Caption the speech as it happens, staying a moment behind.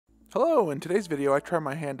Hello, in today's video I try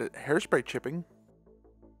my hand at hairspray chipping.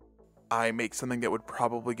 I make something that would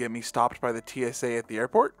probably get me stopped by the TSA at the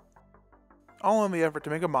airport. All in the effort to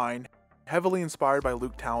make a mine, heavily inspired by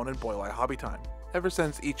Towan and Boylei Hobby Time. Ever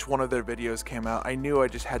since each one of their videos came out, I knew I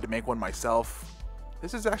just had to make one myself.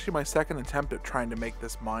 This is actually my second attempt at trying to make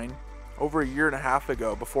this mine. Over a year and a half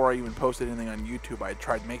ago, before I even posted anything on YouTube, I had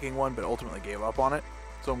tried making one but ultimately gave up on it.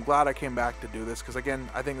 So I'm glad I came back to do this because again,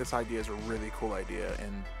 I think this idea is a really cool idea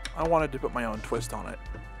and I wanted to put my own twist on it.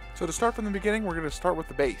 So to start from the beginning, we're going to start with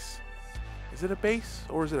the base. Is it a base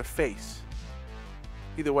or is it a face?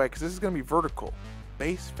 Either way, because this is going to be vertical.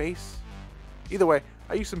 Base, face. Either way,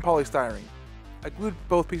 I used some polystyrene. I glued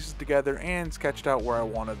both pieces together and sketched out where I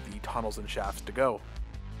wanted the tunnels and shafts to go.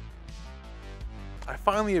 I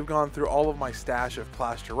finally have gone through all of my stash of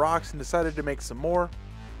plaster rocks and decided to make some more.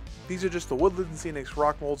 These are just the Woodland Scenics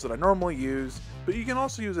rock molds that I normally use, but you can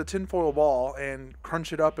also use a tinfoil ball and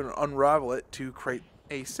crunch it up and unravel it to create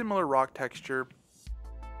a similar rock texture.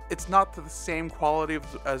 It's not the same quality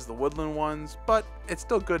as the woodland ones, but it's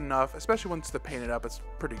still good enough, especially once they're painted up, it's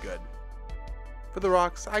pretty good. For the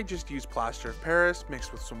rocks, I just use plaster of Paris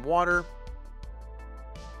mixed with some water,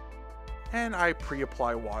 and I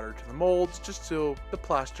pre-apply water to the molds just so the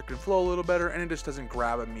plaster can flow a little better and it just doesn't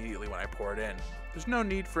grab immediately when I pour it in. There's no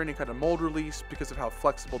need for any kind of mold release because of how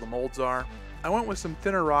flexible the molds are. I went with some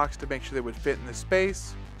thinner rocks to make sure they would fit in the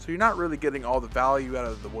space, so you're not really getting all the value out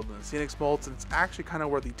of the Woodland Scenics molds, and it's actually kind of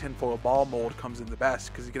where the tinfoil ball mold comes in the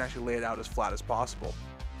best because you can actually lay it out as flat as possible.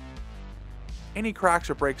 Any cracks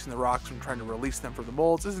or breaks in the rocks from trying to release them from the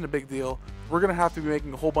molds isn't a big deal. We're going to have to be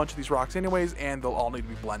making a whole bunch of these rocks anyways, and they'll all need to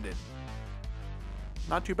be blended.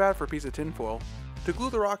 Not too bad for a piece of tinfoil. To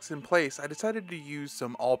glue the rocks in place, I decided to use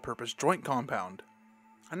some all-purpose joint compound.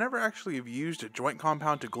 I never actually have used a joint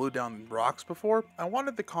compound to glue down rocks before. I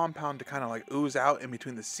wanted the compound to kind of like ooze out in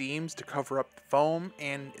between the seams to cover up the foam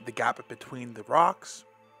and the gap between the rocks,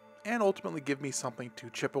 and ultimately give me something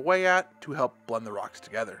to chip away at to help blend the rocks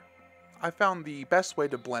together. I found the best way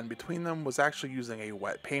to blend between them was actually using a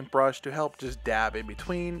wet paintbrush to help just dab in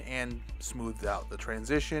between and smooth out the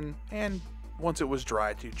transition, and once it was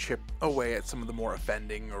dry to chip away at some of the more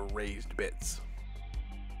offending or raised bits.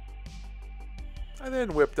 I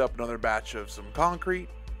then whipped up another batch of some concrete,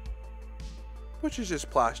 which is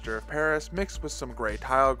just plaster of Paris mixed with some gray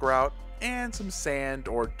tile grout and some sand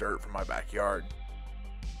or dirt from my backyard.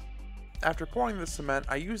 After pouring the cement,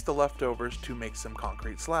 I used the leftovers to make some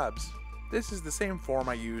concrete slabs. This is the same form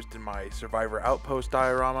I used in my Survivor Outpost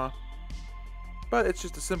diorama, but it's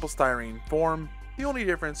just a simple styrene form. The only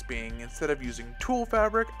difference being, instead of using tulle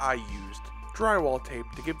fabric, I used drywall tape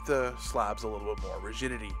to give the slabs a little bit more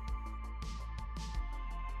rigidity.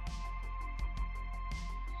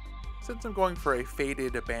 Since I'm going for a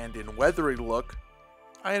faded, abandoned, weathery look,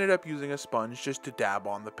 I ended up using a sponge just to dab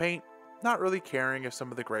on the paint, not really caring if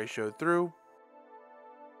some of the gray showed through.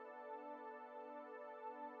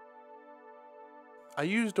 I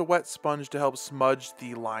used a wet sponge to help smudge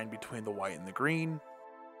the line between the white and the green.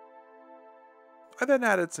 I then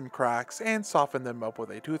added some cracks and softened them up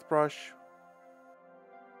with a toothbrush.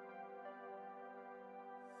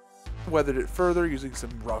 Weathered it further using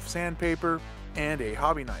some rough sandpaper and a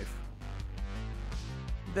hobby knife.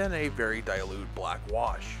 Then a very dilute black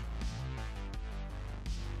wash.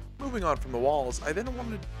 Moving on from the walls, I then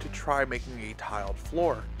wanted to try making a tiled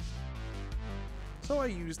floor. So I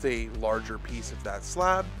used a larger piece of that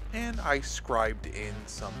slab and I scribed in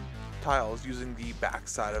some tiles using the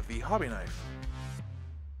backside of the hobby knife.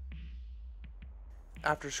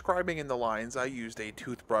 After scribing in the lines, I used a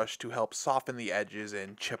toothbrush to help soften the edges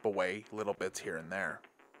and chip away little bits here and there.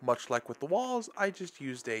 Much like with the walls, I just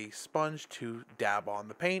used a sponge to dab on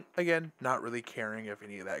the paint, again, not really caring if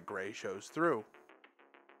any of that gray shows through.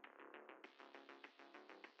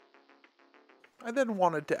 I then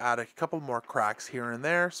wanted to add a couple more cracks here and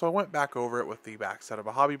there, so I went back over it with the backside of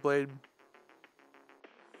a hobby blade.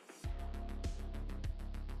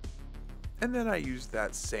 And then I used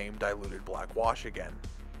that same diluted black wash again.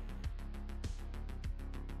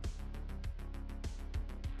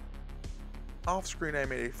 Off screen, I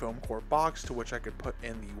made a foam core box to which I could put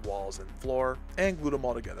in the walls and floor and glued them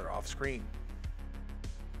all together off screen.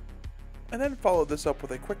 And then followed this up with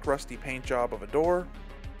a quick rusty paint job of a door,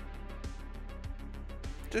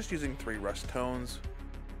 just using 3 rust tones.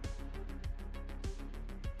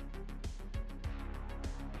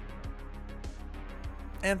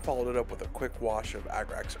 And followed it up with a quick wash of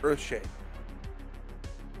Agrax Earthshade.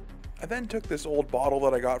 I then took this old bottle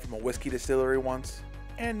that I got from a whiskey distillery once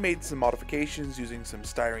and made some modifications using some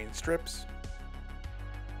styrene strips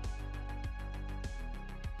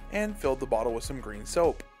and filled the bottle with some green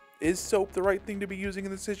soap. Is soap the right thing to be using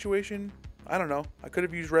in this situation? I don't know. I could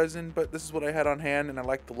have used resin, but this is what I had on hand and I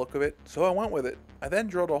liked the look of it, so I went with it. I then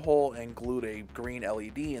drilled a hole and glued a green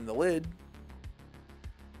LED in the lid.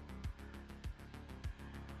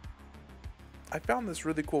 I found this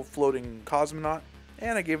really cool floating cosmonaut,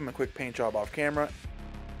 and I gave him a quick paint job off camera.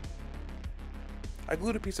 I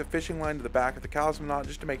glued a piece of fishing line to the back of the cosmonaut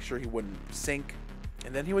just to make sure he wouldn't sink,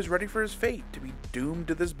 and then he was ready for his fate, to be doomed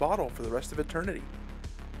to this bottle for the rest of eternity.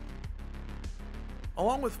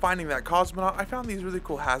 Along with finding that cosmonaut, I found these really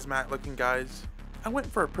cool hazmat looking guys. I went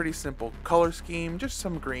for a pretty simple color scheme, just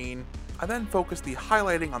some green. I then focused the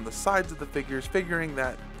highlighting on the sides of the figures, figuring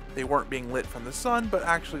that they weren't being lit from the sun, but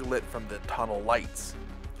actually lit from the tunnel lights.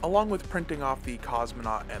 Along with printing off the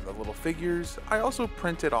cosmonaut and the little figures, I also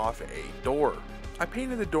printed off a door. I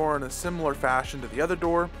painted the door in a similar fashion to the other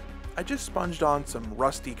door. I just sponged on some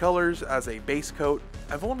rusty colors as a base coat.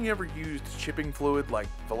 I've only ever used chipping fluid like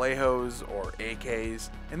Vallejos or AKs,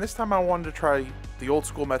 and this time I wanted to try the old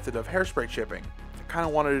school method of hairspray chipping. I kind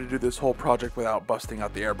of wanted to do this whole project without busting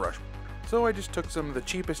out the airbrush. So I just took some of the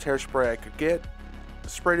cheapest hairspray I could get,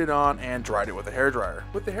 sprayed it on, and dried it with a hairdryer.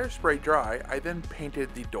 With the hairspray dry, I then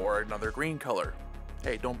painted the door another green color.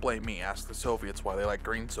 Hey, don't blame me, ask the Soviets why they like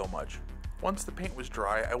green so much. Once the paint was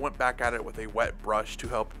dry, I went back at it with a wet brush to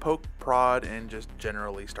help poke, prod, and just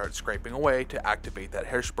generally start scraping away to activate that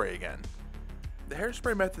hairspray again. The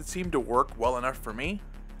hairspray method seemed to work well enough for me.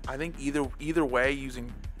 I think either way,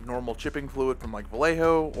 using normal chipping fluid from like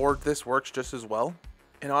Vallejo or this works just as well.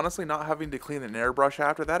 And honestly, not having to clean an airbrush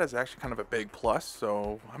after that is actually kind of a big plus,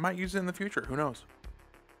 so I might use it in the future, who knows.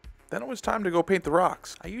 Then it was time to go paint the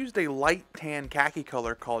rocks. I used a light tan khaki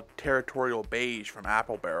color called Territorial Beige from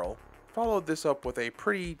Apple Barrel. Followed this up with a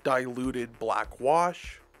pretty diluted black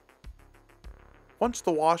wash. Once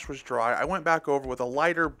the wash was dry, I went back over with a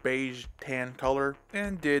lighter beige tan color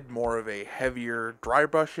and did more of a heavier dry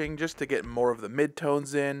brushing just to get more of the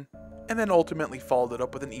midtones in, and then ultimately followed it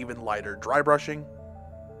up with an even lighter dry brushing.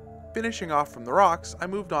 Finishing off from the rocks, I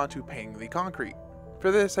moved on to painting the concrete.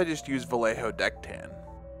 For this, I just used Vallejo Deck Tan.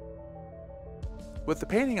 With the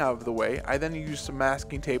painting out of the way, I then used some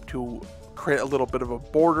masking tape to create a little bit of a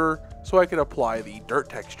border so I could apply the dirt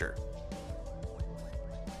texture.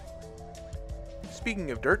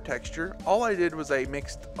 Speaking of dirt texture, all I did was I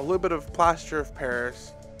mixed a little bit of plaster of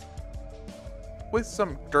Paris with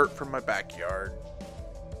some dirt from my backyard,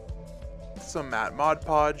 some matte Mod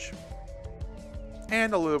Podge,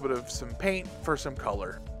 and a little bit of some paint for some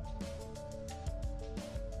color.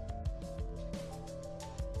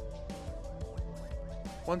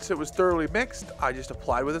 Once it was thoroughly mixed, I just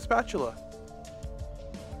applied with a spatula.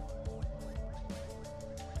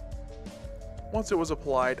 Once it was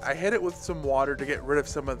applied, I hit it with some water to get rid of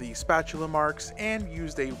some of the spatula marks and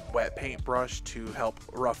used a wet paintbrush to help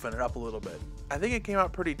roughen it up a little bit. I think it came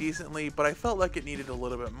out pretty decently, but I felt like it needed a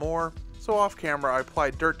little bit more, so off camera I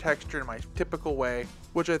applied dirt texture in my typical way,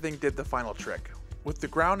 which I think did the final trick. With the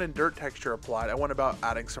ground and dirt texture applied, I went about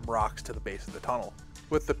adding some rocks to the base of the tunnel.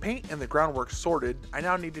 With the paint and the groundwork sorted, I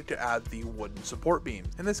now needed to add the wooden support beam.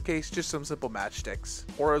 In this case, just some simple matchsticks,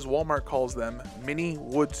 or as Walmart calls them, mini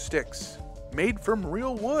wood sticks. Made from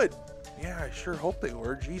real wood. Yeah, I sure hope they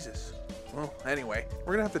were, Jesus. Well, anyway,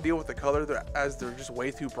 we're gonna have to deal with the color as they're just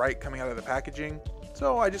way too bright coming out of the packaging.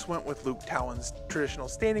 So I just went with Luke Towan's traditional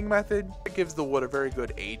staining method. It gives the wood a very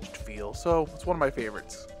good aged feel, so it's one of my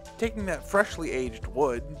favorites. Taking that freshly aged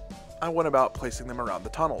wood, I went about placing them around the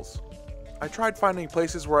tunnels. I tried finding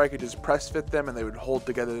places where I could just press fit them and they would hold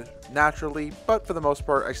together naturally, but for the most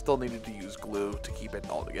part I still needed to use glue to keep it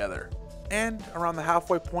all together. And around the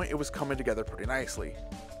halfway point it was coming together pretty nicely.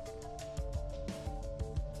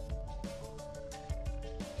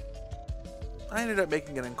 I ended up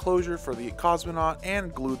making an enclosure for the cosmonaut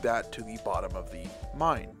and glued that to the bottom of the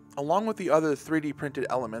mine. Along with the other 3D printed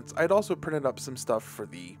elements, I'd also printed up some stuff for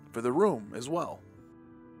the room as well.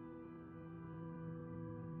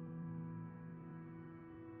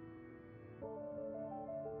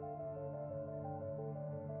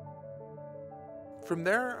 From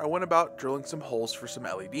there, I went about drilling some holes for some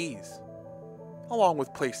LEDs, along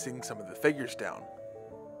with placing some of the figures down.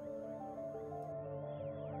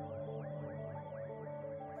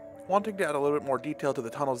 Wanting to add a little bit more detail to the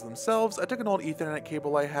tunnels themselves, I took an old Ethernet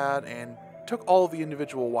cable I had and took all of the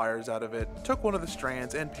individual wires out of it, took one of the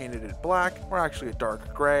strands and painted it black, or actually a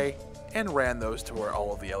dark gray, and ran those to where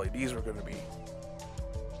all of the LEDs were going to be.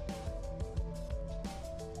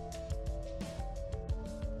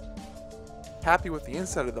 Happy with the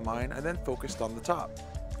inside of the mine, I then focused on the top.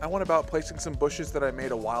 I went about placing some bushes that I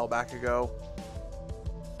made a while back ago.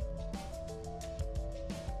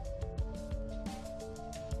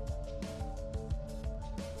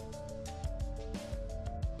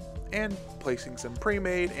 and placing some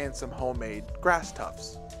pre-made and some homemade grass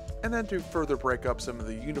tufts. And then to further break up some of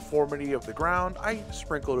the uniformity of the ground, I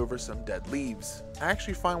sprinkled over some dead leaves. I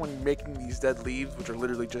actually find when making these dead leaves, which are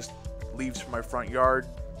literally just leaves from my front yard,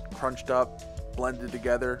 crunched up, blended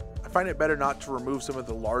together, I find it better not to remove some of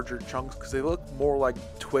the larger chunks because they look more like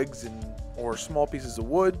twigs or small pieces of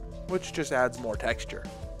wood, which just adds more texture.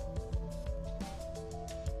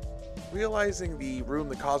 Realizing the room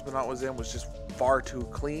the cosmonaut was in was just far too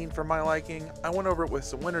clean for my liking, I went over it with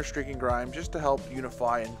some winter streaking grime just to help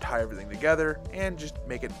unify and tie everything together and just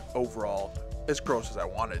make it overall as gross as I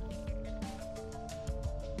wanted.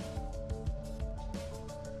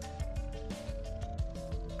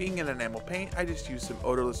 Being an enamel paint, I just used some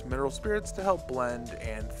odorless mineral spirits to help blend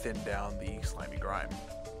and thin down the slimy grime.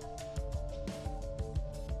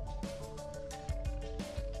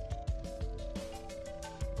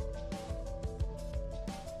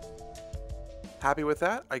 Happy with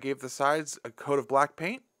that, I gave the sides a coat of black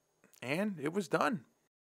paint, and it was done.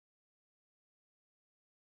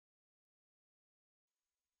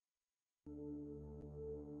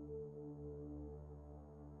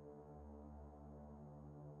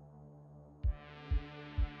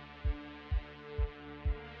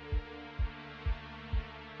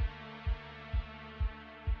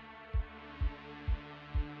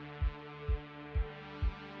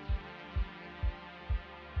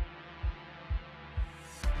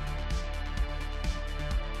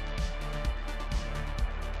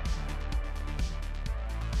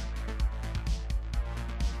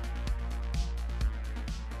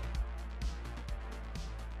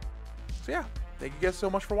 So yeah, thank you guys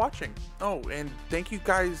so much for watching. Oh, and thank you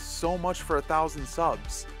guys so much for 1,000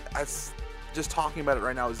 subs. Just talking about it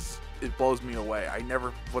right now it blows me away. I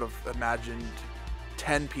never would have imagined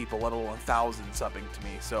 10 people, let alone 1,000 subbing to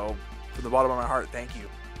me. So from the bottom of my heart, thank you.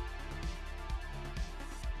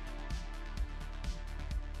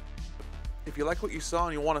 If you like what you saw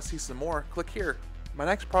and you want to see some more, click here. My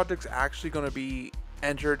next project's actually going to be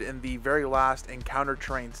entered in the very last Encounter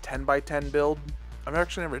Terrains 10x10 build. I've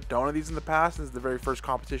actually never done one of these in the past. This is the very first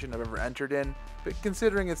competition I've ever entered in, but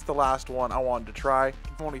considering it's the last one, I wanted to try.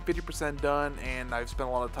 I'm only 50% done, and I've spent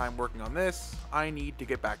a lot of time working on this. I need to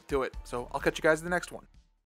get back to it, so I'll catch you guys in the next one.